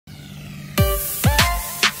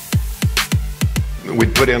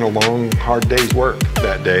we'd put in a long, hard day's work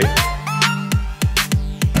that day.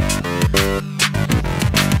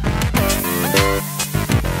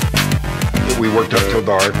 We worked up till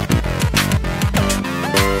dark.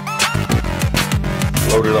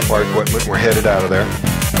 Loaded up our equipment. We're headed out of there.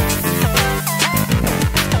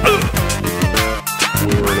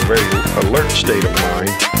 We were in a very alert state of mind.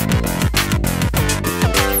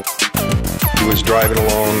 He was driving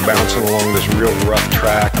along, bouncing along this real rough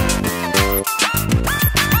track.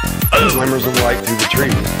 Glimmers of light through the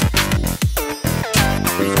trees.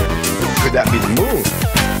 Could that be the moon?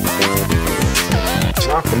 It's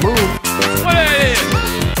not the moon. What is it?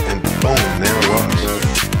 And boom, there it was.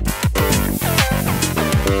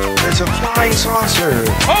 It's a flying saucer.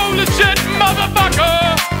 Holy shit,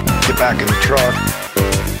 motherfucker! Get back in the truck,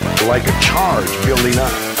 like a charge building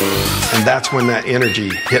up. And that's when that energy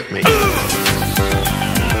hit me.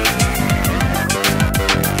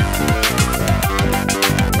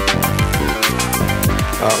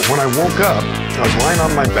 When I woke up, I was lying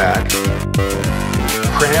on my back,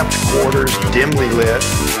 cramped quarters, dimly lit,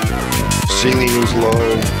 ceiling was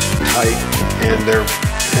low, tight, and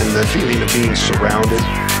the feeling of being surrounded.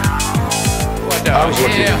 I was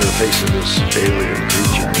looking into the face of this alien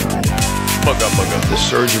creature. Bug up. The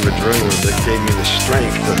surge of adrenaline that gave me the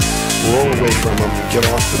strength to roll away from him and get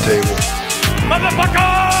off the table. Motherfucker!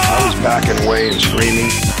 I was backing away and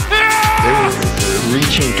screaming. They were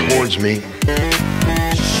reaching towards me.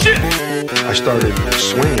 Shit! I started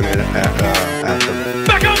swinging at them.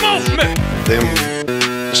 Back up off me! Them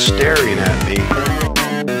staring at me.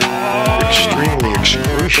 Extremely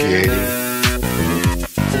excruciating.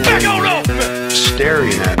 Back on off me!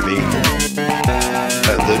 Staring at me.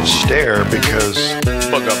 The stare, because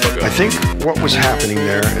Bug up. I think what was happening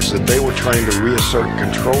there is that they were trying to reassert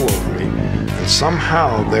control over me. And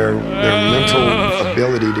somehow their mental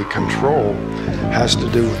ability to control has to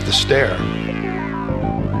do with the stare.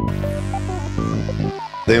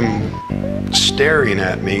 Them staring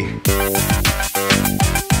at me.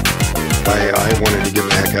 I wanted to get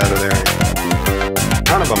the heck out of there.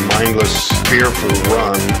 Kind of a mindless, fearful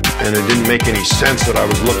run, and it didn't make any sense that I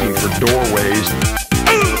was looking for doorways.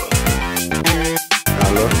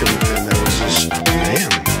 I looked and there was this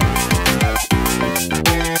man.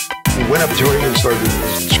 He went up to him and started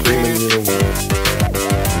screaming,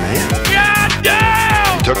 man. God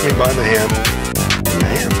damn! He took me by the hand.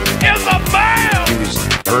 Man. It's a man! He was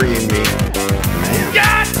hurrying me. Man.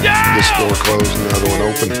 God damn! This door closed and the other one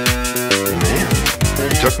opened. Man.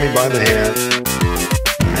 He took me by the hand.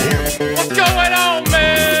 Man. What's going on,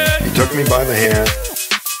 man? He took me by the hand.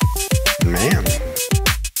 Man.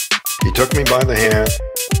 He took me by the hand.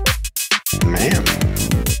 Man.